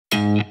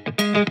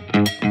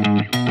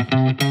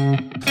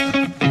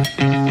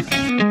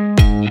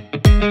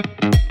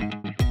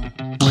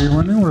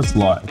it's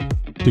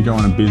like to go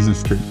on a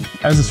business trip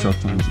as a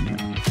structural engineer.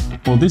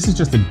 Well, this is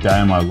just a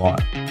day of my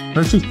life.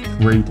 Or actually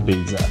 3 to be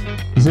exact.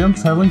 You see, I'm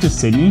traveling to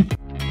Sydney.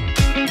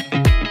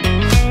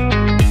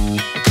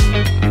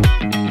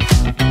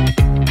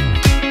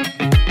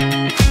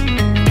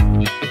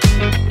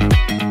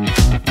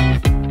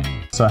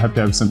 So I have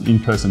to have some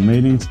in-person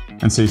meetings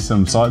and see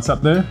some sites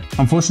up there.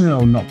 Unfortunately,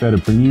 I'll not be able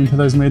to bring you into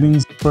those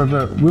meetings.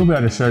 However, we'll be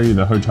able to show you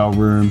the hotel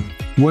room,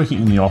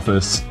 working in the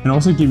office, and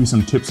also give you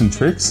some tips and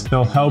tricks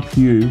that'll help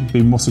you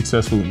be more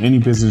successful in any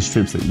business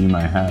trips that you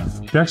may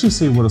have. To actually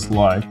see what it's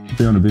like to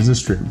be on a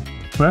business trip,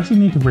 we actually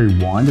need to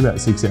rewind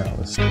about 6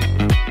 hours.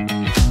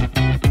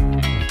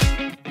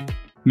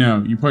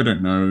 Now, you probably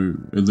don't know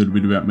a little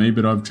bit about me,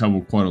 but I've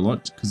traveled quite a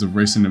lot because of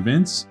recent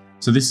events.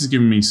 So this has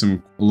given me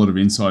a lot of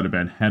insight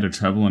about how to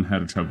travel and how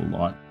to travel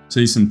light. So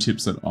here's some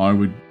tips that I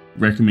would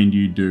recommend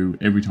you do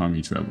every time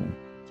you travel.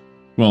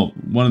 Well,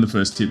 one of the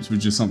first tips,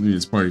 which is something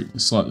that's probably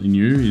slightly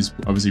new, is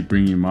obviously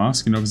bringing a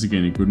mask, and obviously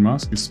getting a good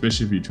mask,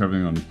 especially if you're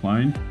traveling on a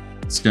plane.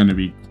 It's going to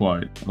be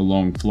quite a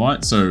long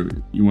flight, so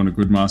you want a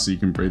good mask so you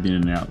can breathe in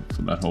and out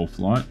for that whole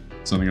flight.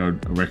 Something I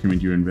would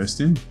recommend you invest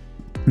in.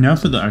 Now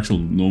for the actual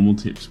normal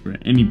tips for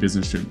any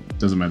business trip,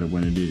 doesn't matter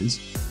when it is.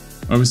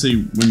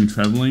 Obviously, when you're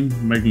traveling,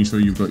 making sure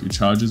you've got your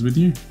chargers with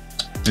you,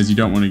 as you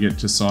don't want to get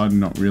to side and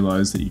not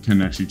realize that you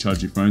can't actually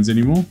charge your phones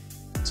anymore.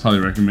 It's highly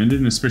recommended,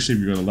 and especially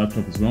if you've got a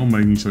laptop as well,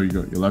 making sure you've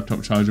got your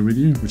laptop charger with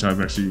you, which I've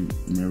got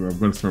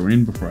to throw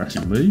in before I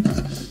actually leave.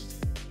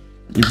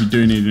 If you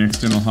do need an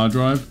external hard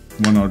drive,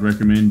 one I'd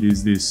recommend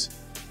is this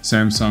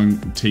Samsung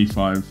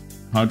T5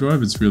 hard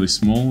drive. It's really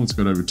small, it's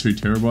got over 2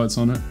 terabytes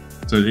on it,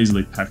 so it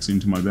easily packs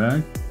into my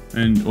bag,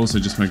 and also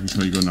just making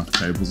sure you've got enough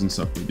cables and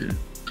stuff with you.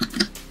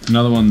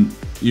 Another one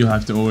you'll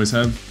have to always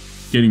have,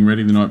 getting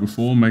ready the night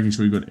before, making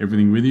sure you've got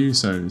everything with you,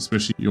 so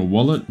especially your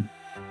wallet.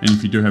 And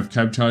if you do have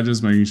cab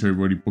charges, making sure you've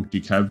already booked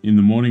your cab in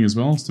the morning as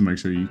well, to make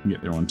sure you can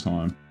get there on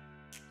time.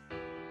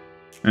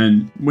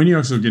 And when you're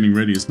actually getting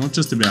ready, it's not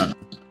just about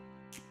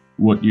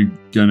what you're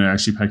going to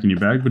actually pack in your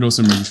bag, but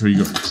also making sure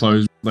you've got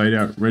clothes laid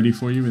out ready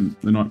for you in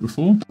the night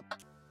before,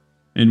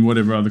 and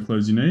whatever other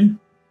clothes you need.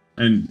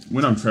 And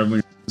when I'm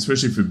traveling,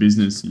 especially for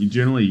business, you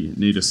generally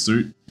need a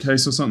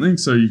suitcase or something,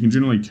 so you can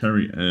generally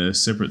carry a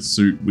separate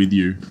suit with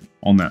you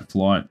on that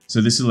flight.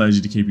 So this allows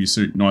you to keep your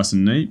suit nice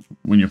and neat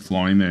when you're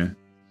flying there,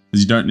 as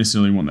you don't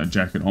necessarily want that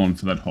jacket on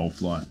for that whole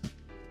flight.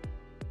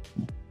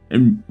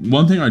 And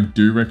one thing I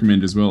do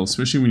recommend as well,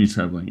 especially when you're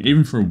traveling,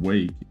 even for a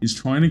week, is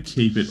trying to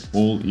keep it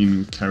all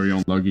in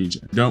carry-on luggage.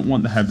 You don't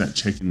want to have that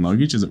check-in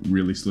luggage, as it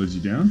really slows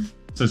you down.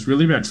 So it's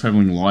really about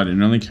traveling light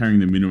and only carrying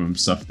the minimum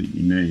stuff that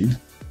you need.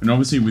 And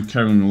obviously with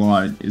carrying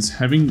light is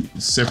having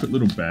separate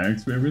little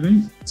bags for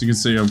everything. So you can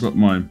see I've got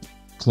my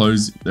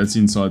clothes that's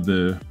inside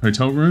the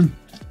hotel room.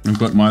 I've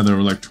got my other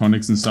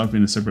electronics and stuff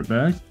in a separate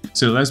bag.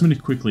 So it allows me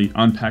to quickly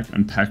unpack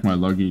and pack my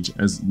luggage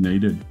as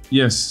needed.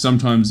 Yes,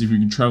 sometimes if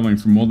you're traveling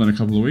for more than a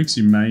couple of weeks,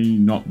 you may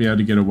not be able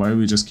to get away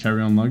with just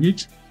carry-on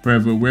luggage.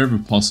 However, wherever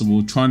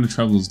possible, trying to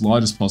travel as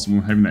light as possible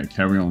and having that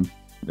carry-on.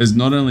 As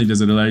not only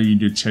does it allow you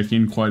to check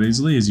in quite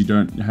easily, as you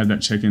don't have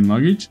that check-in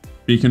luggage,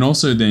 but you can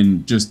also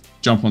then just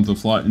jump onto the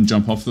flight and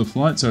jump off the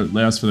flight, so it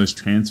allows for those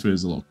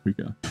transfers a lot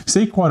quicker.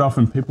 See, quite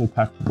often people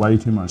pack way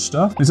too much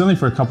stuff. It's only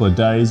for a couple of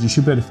days. You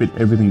should be able to fit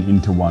everything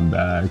into one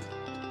bag.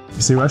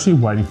 You see, we're actually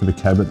waiting for the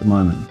cab at the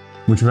moment,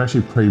 which we've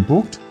actually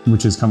pre-booked,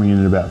 which is coming in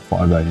at about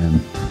 5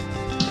 AM.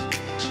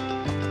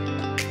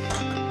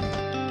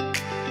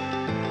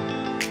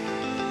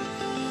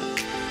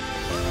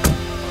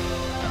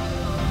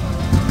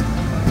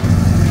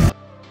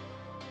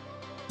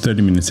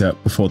 "30 minutes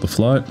out before the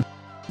flight,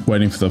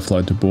 waiting for the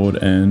flight to board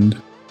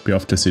and be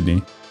off to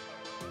Sydney.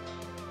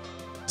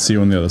 See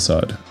you on the other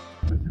side."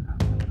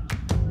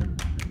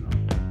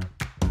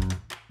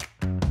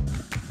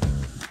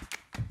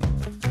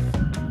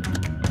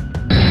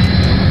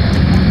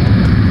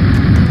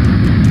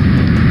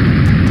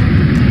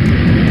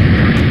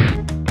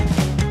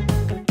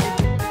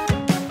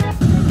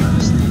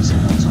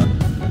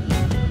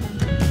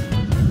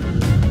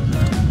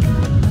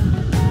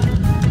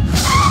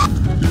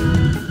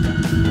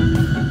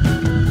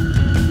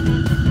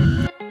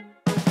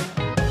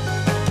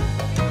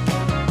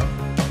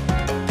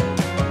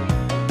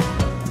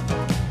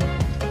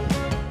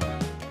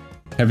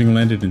 Having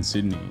landed in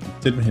Sydney,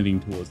 instead of heading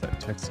towards that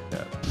taxi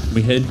cab,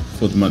 we head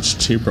for the much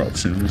cheaper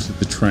option, which is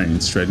the train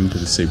straight into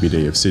the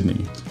CBD of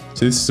Sydney.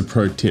 So this is a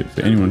pro tip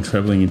for anyone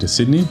travelling into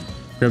Sydney.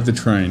 Grab the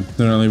train.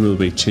 Not only will it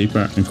be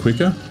cheaper and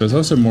quicker, but it's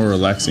also more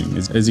relaxing,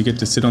 as you get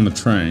to sit on the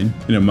train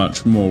in a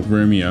much more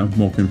roomier,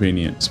 more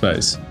convenient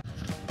space.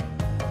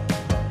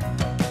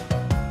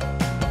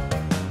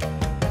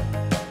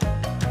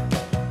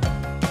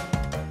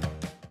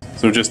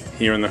 So we're just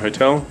here in the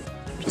hotel,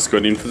 just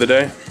got in for the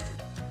day.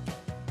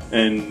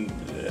 And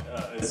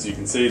as you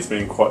can see, it's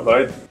been quite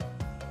late.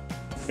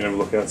 You can have a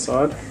look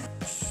outside.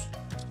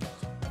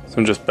 So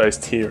I'm just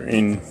based here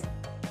in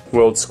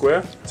World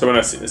Square. So when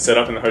I set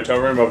up in the hotel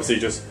room, obviously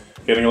just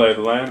getting a lay of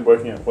the land,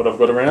 working out what I've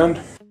got around,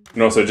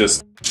 and also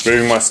just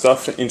moving my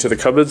stuff into the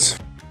cupboards.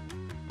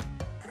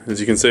 As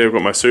you can see, I've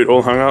got my suit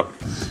all hung up.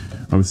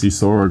 Obviously you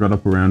saw I got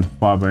up around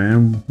 5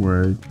 AM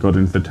where I got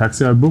into the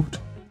taxi I booked.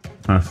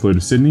 I flew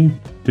to Sydney.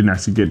 Didn't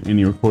actually get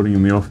any recording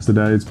in the office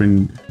today. It's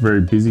been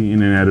very busy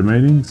in and out of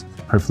meetings.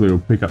 Hopefully we'll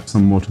pick up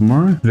some more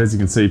tomorrow. But as you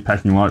can see,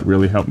 packing light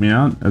really helped me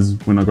out, as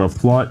when I got off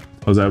flight,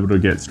 I was able to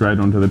get straight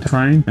onto the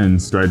train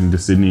and straight into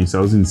Sydney. So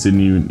I was in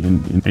Sydney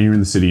and you're in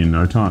the city in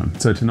no time.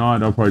 So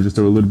tonight I'll probably just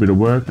do a little bit of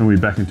work and we'll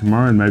be back in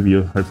tomorrow, and maybe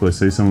you'll hopefully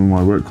see some of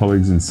my work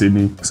colleagues in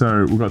Sydney.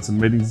 So we've got some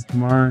meetings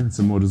tomorrow and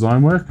some more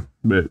design work,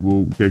 but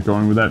we'll get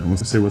going with that and we'll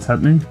see what's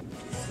happening.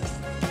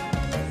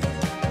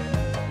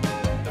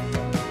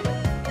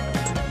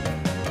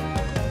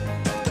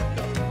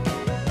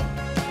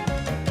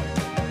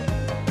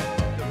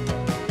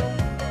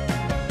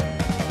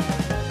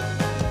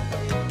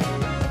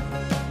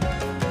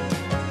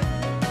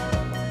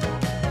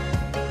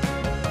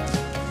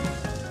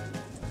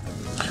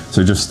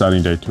 So just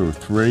starting day 2 of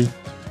 3,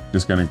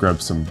 just going to grab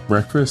some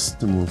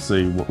breakfast and we'll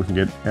see what we can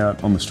get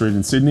out on the street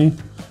in Sydney,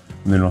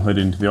 and then I'll head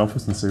into the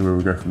office and see where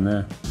we go from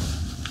there.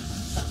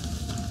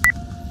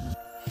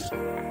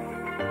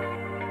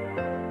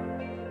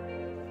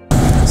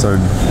 So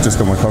just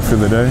got my coffee of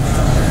the day,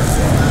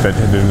 about to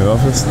head into the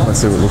office, let's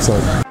see what it looks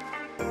like.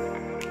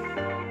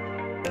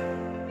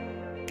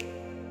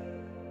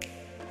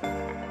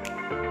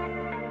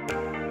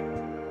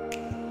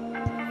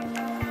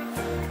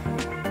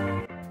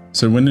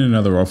 So when in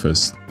another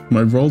office,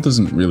 my role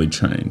doesn't really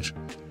change,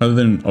 other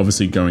than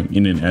obviously going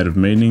in and out of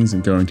meetings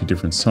and going to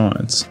different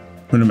sites.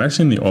 When I'm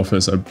actually in the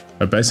office,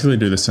 I basically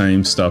do the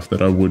same stuff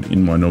that I would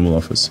in my normal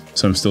office.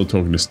 So I'm still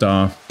talking to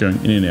staff, going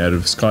in and out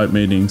of Skype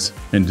meetings,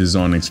 and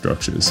designing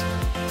structures.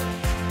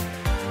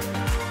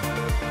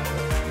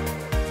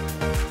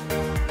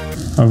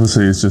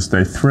 Obviously it's just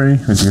day 3,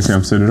 as you can see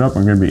I'm suited up,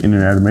 I'm going to be in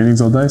and out of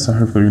meetings all day, so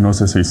hopefully we can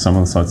also see some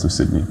of the sights of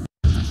Sydney.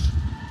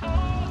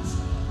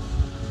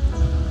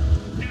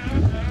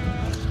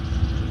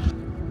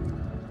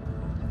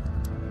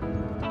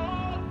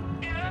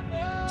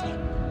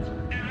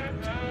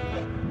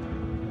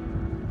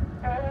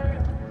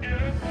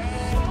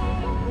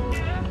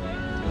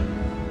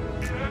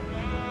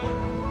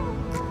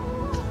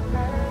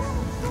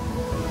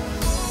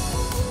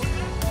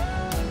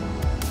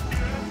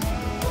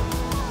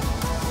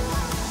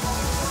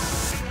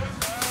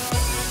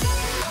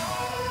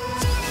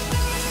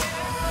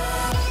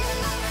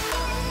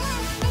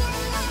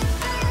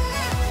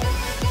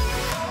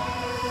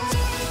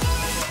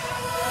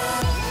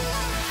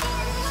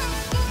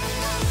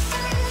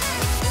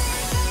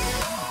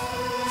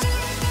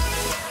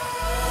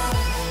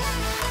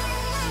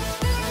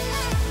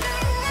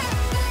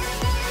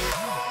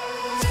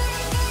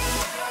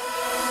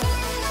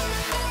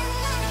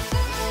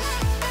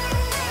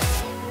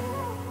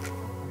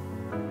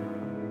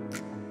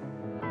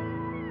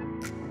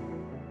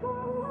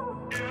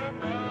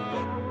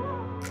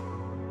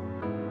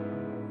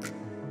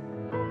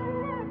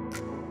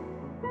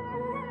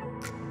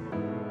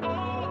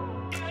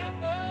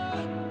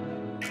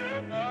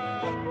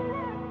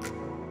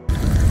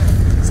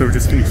 So we're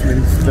just finished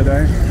meetings for the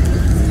day.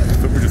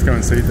 But we'll just go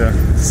and see the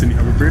Sydney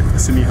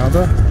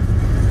Harbour.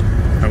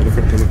 Have a look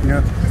at what we're looking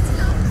at.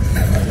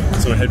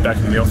 So we'll head back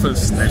in the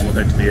office and then we'll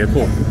head to the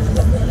airport.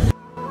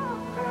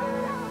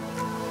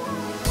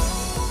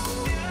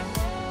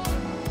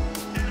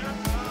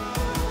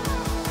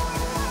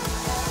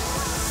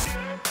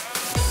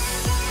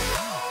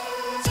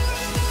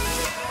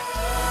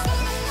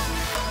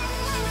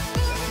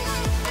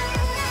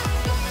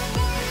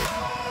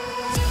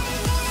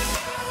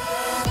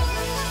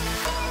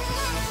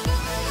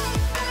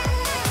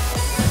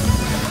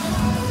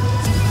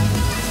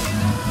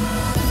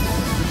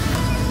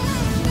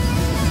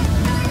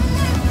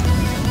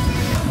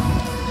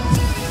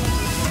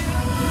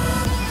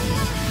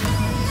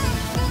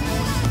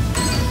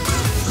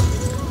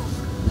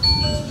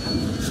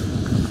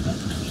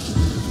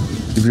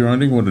 If you're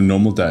wondering what a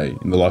normal day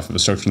in the life of a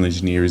structural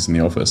engineer is in the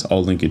office,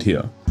 I'll link it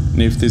here.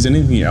 And if there's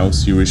anything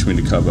else you wish me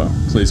to cover,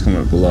 please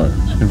comment below.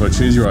 And if I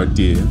choose your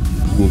idea,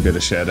 we'll get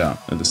a shout out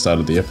at the start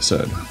of the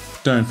episode.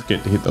 Don't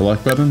forget to hit the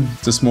like button.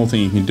 It's a small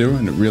thing you can do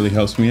and it really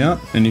helps me out.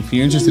 And if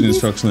you're interested in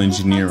structural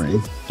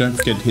engineering, don't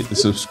forget to hit the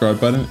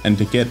subscribe button and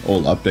to get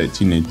all updates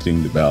you need to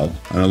ding the bell.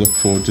 And I look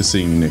forward to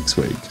seeing you next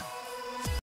week.